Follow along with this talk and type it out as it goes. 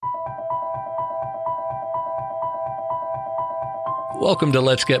Welcome to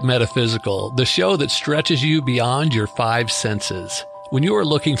Let's Get Metaphysical, the show that stretches you beyond your five senses. When you are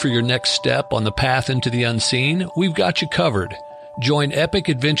looking for your next step on the path into the unseen, we've got you covered. Join epic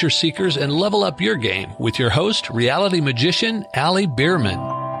adventure seekers and level up your game with your host, reality magician Ali Bierman.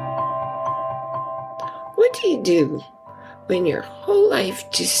 What do you do when your whole life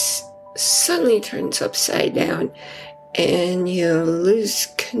just suddenly turns upside down and you lose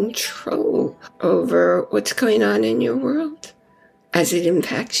control over what's going on in your world as it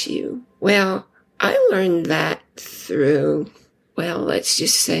impacts you? Well, I learned that through, let's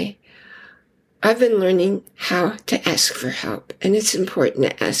just say, I've been learning how to ask for help, and it's important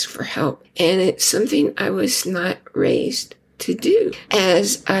to ask for help. And it's something I was not raised to do.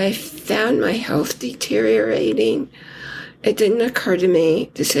 As I found my health deteriorating, it didn't occur to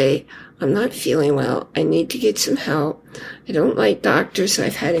me to say, I'm not feeling well. I need to get some help. I don't like doctors.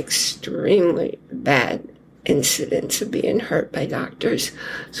 I've had extremely bad incidents of being hurt by doctors.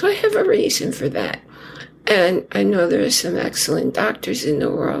 So I have a reason for that. And I know there are some excellent doctors in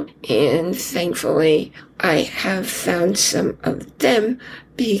the world. And thankfully, I have found some of them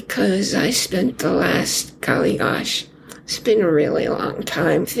because I spent the last, golly gosh, it's been a really long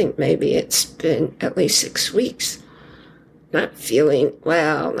time. I think maybe it's been at least 6 weeks. Not feeling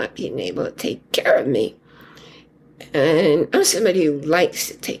well, not being able to take care of me. And I'm somebody who likes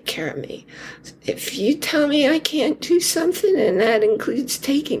to take care of me. If you tell me I can't do something, and that includes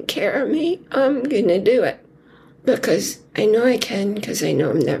taking care of me, I'm going to do it. Because I know I can, because I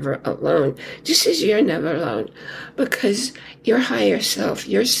know I'm never alone. Just as you're never alone. Because your higher self,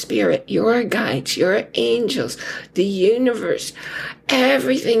 your spirit, your guides, your angels, the universe,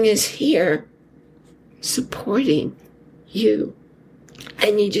 everything is here supporting you.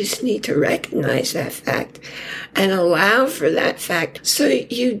 And you just need to recognize that fact and allow for that fact so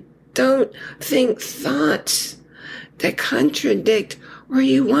you don't think thoughts that contradict where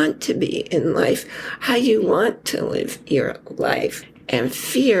you want to be in life, how you want to live your life. And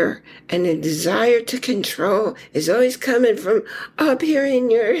fear and a desire to control is always coming from up here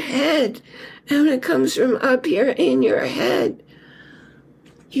in your head. And when it comes from up here in your head,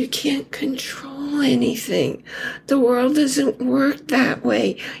 you can't control anything. The world doesn't work that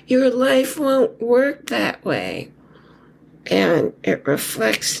way. Your life won't work that way. And it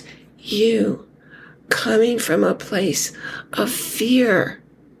reflects you coming from a place of fear.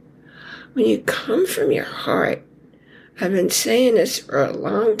 When you come from your heart, I've been saying this for a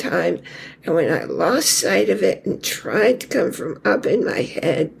long time, and when I lost sight of it and tried to come from up in my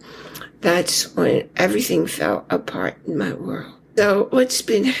head, that's when everything fell apart in my world. So what's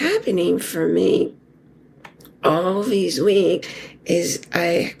been happening for me all these weeks is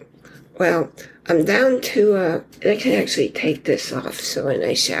I'm down to, I can actually take this off, so when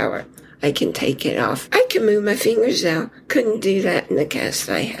I shower, I can take it off. I can move my fingers now. Couldn't do that in the cast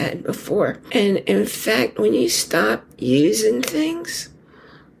I had before. And in fact, when you stop using things,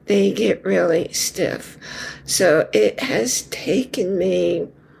 they get really stiff. So it has taken me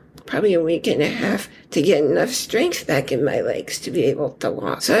probably a week and a half to get enough strength back in my legs to be able to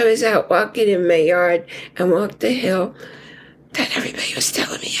walk. So I was out walking in my yard and walked the hill that everybody was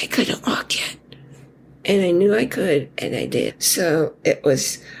telling me I couldn't walk yet. And I knew I could, and I did. So it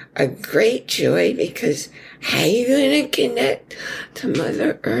was a great joy, because how are you going to connect to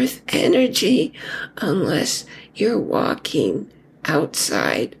Mother Earth energy unless you're walking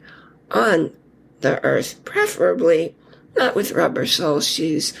outside on the earth, preferably not with rubber sole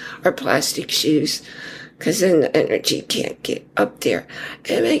shoes or plastic shoes, because then the energy can't get up there.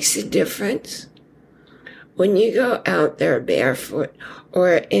 It makes a difference when you go out there barefoot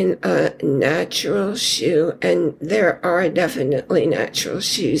or in a natural shoe, and there are definitely natural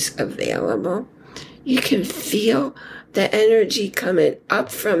shoes available. You can feel the energy coming up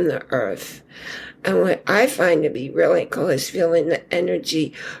from the earth. And what I find to be really cool is feeling the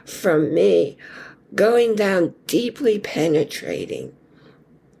energy from me going down, deeply penetrating,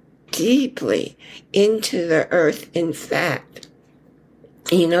 deeply into the earth. In fact,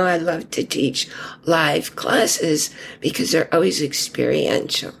 I love to teach live classes because they're always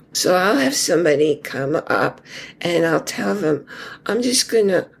experiential. So I'll have somebody come up and I'll tell them, I'm just going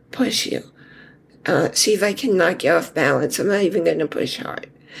to push you. See if I can knock you off balance. I'm not even going to push hard.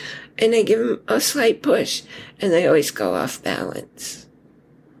 And I give them a slight push, and they always go off balance.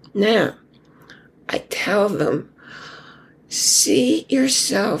 Now, I tell them, see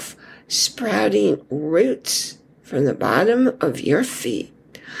yourself sprouting roots from the bottom of your feet.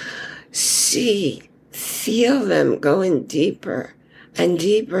 Feel them going deeper and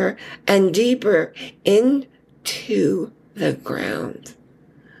deeper and deeper into the ground.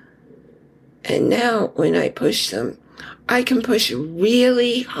 And now when I push them, I can push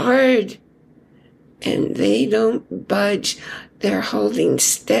really hard and they don't budge. They're holding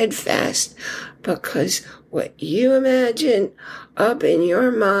steadfast because what you imagine up in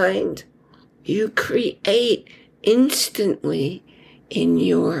your mind, you create instantly in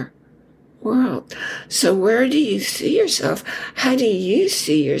your world. So where do you see yourself? How do you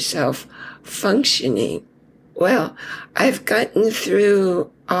see yourself functioning? Well, I've gotten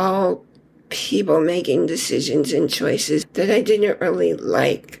through all people making decisions and choices that I didn't really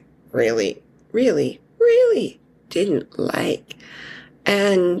like, really didn't like.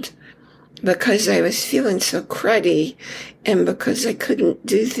 And because I was feeling so cruddy and because I couldn't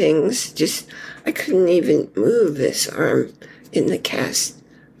do things, I couldn't even move this arm in the cast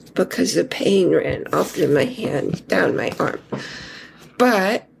because the pain ran all through my hand, down my arm.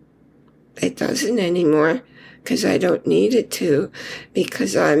 But it doesn't anymore because I don't need it to,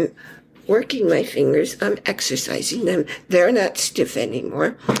 because I'm working my fingers, I'm exercising them. They're not stiff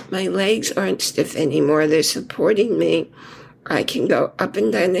anymore. My legs aren't stiff anymore. They're supporting me. I can go up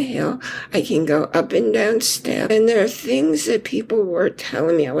and down the hill. I can go up and down steps. And there are things that people were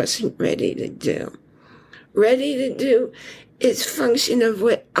telling me I wasn't ready to do. Ready to do is function of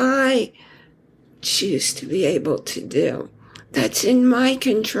what I choose to be able to do. That's in my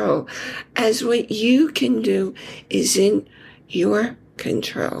control. As what you can do is in your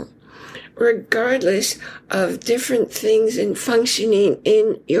control. Regardless of different things and functioning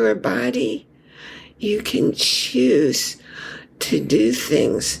in your body, you can choose to do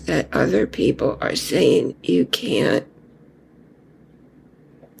things that other people are saying you can't.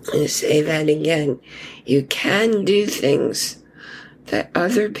 I'm going to say that again. You can do things that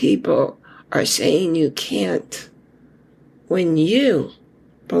other people are saying you can't when you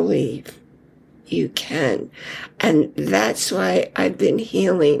believe you can. And that's why I've been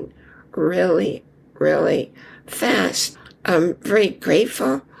healing really fast. I'm very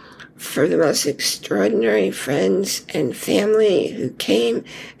grateful for the most extraordinary friends and family who came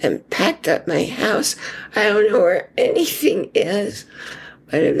and packed up my house. I don't know where anything is,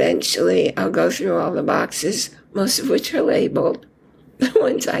 but eventually I'll go through all the boxes, most of which are labeled. The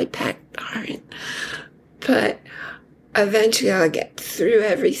ones I packed aren't. But eventually I'll get through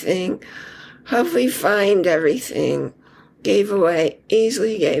everything, hopefully find everything.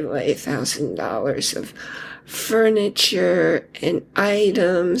 Easily gave away $1,000 of furniture and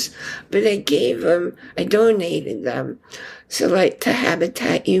items, but I donated them. So like to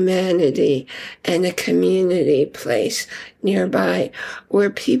Habitat Humanity and a community place nearby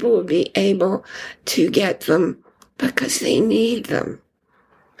where people will be able to get them because they need them.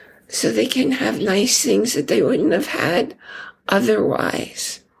 So they can have nice things that they wouldn't have had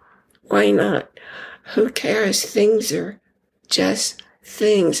otherwise. Why not? Who cares? Things are just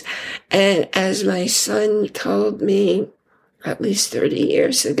things. And as my son told me at least 30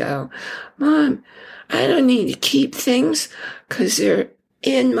 years ago, Mom, I don't need to keep things because they're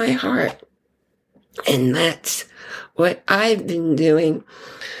in my heart. And that's what I've been doing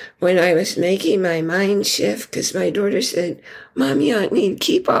when I was making my mind shift, because my daughter said, Mom, you don't need to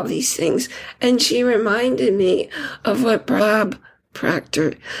keep all these things. And she reminded me of what Bob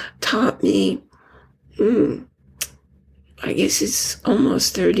Proctor taught me. I guess it's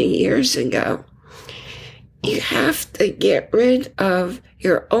almost 30 years ago. You have to get rid of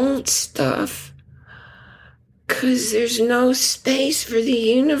your old stuff because there's no space for the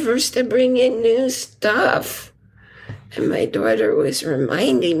universe to bring in new stuff. And my daughter was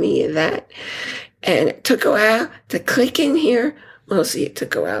reminding me of that. And it took a while to click in here. Mostly it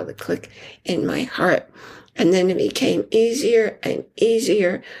took a while to click in my heart. And then it became easier and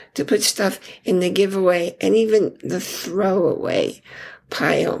easier to put stuff in the giveaway and even the throwaway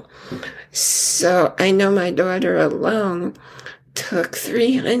pile. So I know my daughter alone took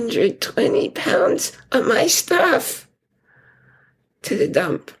 320 pounds of my stuff to the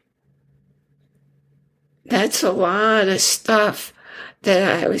dump. That's a lot of stuff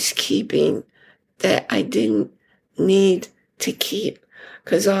that I was keeping that I didn't need to keep,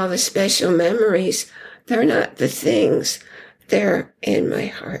 because all the special memories, they're not the things, they're in my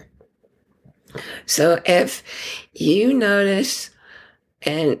heart. So if you notice,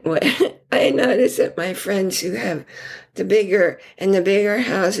 and what I notice that my friends who have the bigger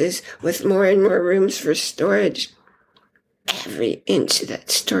houses with more and more rooms for storage, every inch of that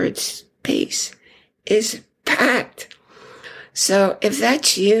storage space is packed. So if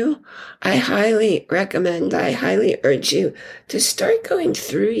that's you, I highly urge you to start going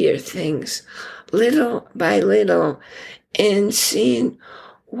through your things little by little and seeing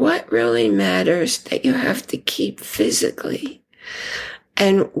what really matters that you have to keep physically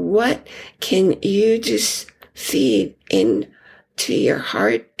and what can you just feed into your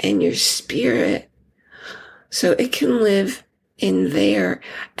heart and your spirit so it can live in there.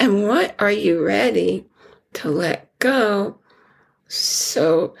 And what are you ready to let go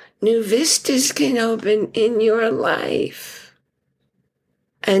so new vistas can open in your life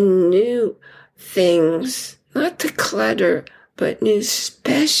and new things, not to clutter, but new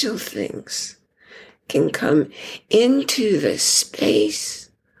special things can come into the space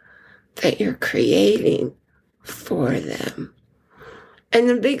that you're creating for them. And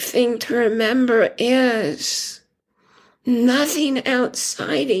the big thing to remember is nothing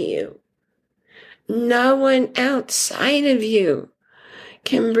outside of you, no one outside of you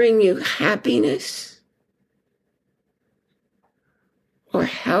can bring you happiness or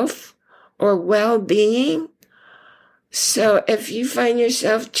health or well-being. So if you find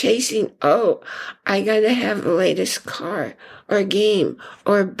yourself chasing, I gotta have the latest car or game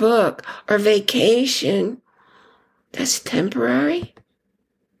or book or vacation, that's temporary.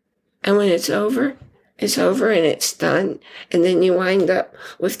 And when it's over and it's done. And then you wind up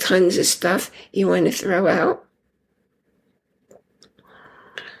with tons of stuff you want to throw out.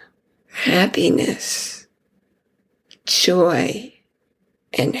 Happiness, joy,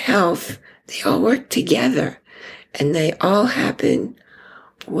 and health, they all work together. And they all happen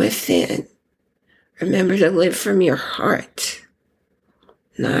within. Remember to live from your heart,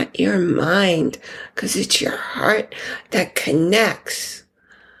 not your mind, because it's your heart that connects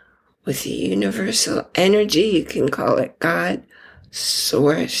with the universal energy. You can call it God,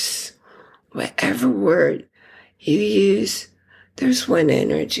 source, whatever word you use, there's one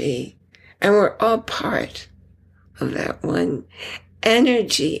energy. And we're all part of that one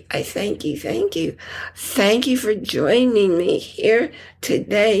energy. I thank you. Thank you. Thank you for joining me here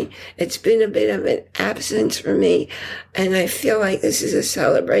today. It's been a bit of an absence for me, and I feel like this is a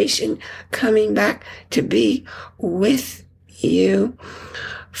celebration coming back to be with you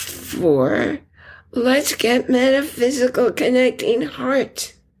for Let's Get Metaphysical, connecting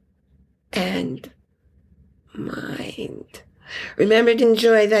heart and mind. Remember to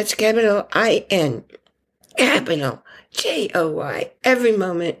enjoy. That's capital I-N, capital J-O-Y, every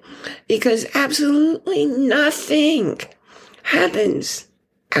moment, because absolutely nothing happens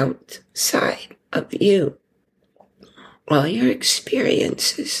outside of you. All your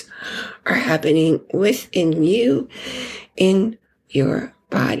experiences are happening within you, in your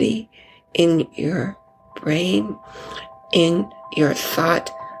body, in your brain, in your thought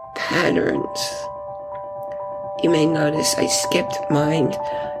patterns. You may notice I skipped mind.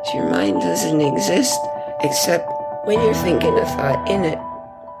 So your mind doesn't exist except when you're thinking a thought in it.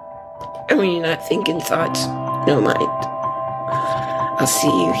 And when you're not thinking thoughts, no mind. I'll see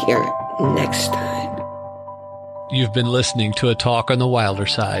you here next time. You've been listening to a talk on the wilder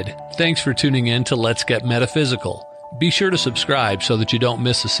side. Thanks for tuning in to Let's Get Metaphysical. Be sure to subscribe so that you don't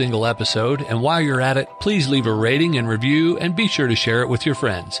miss a single episode. And while you're at it, please leave a rating and review, and be sure to share it with your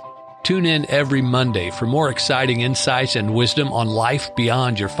friends. Tune in every Monday for more exciting insights and wisdom on life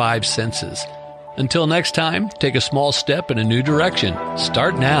beyond your five senses. Until next time, take a small step in a new direction.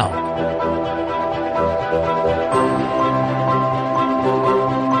 Start now.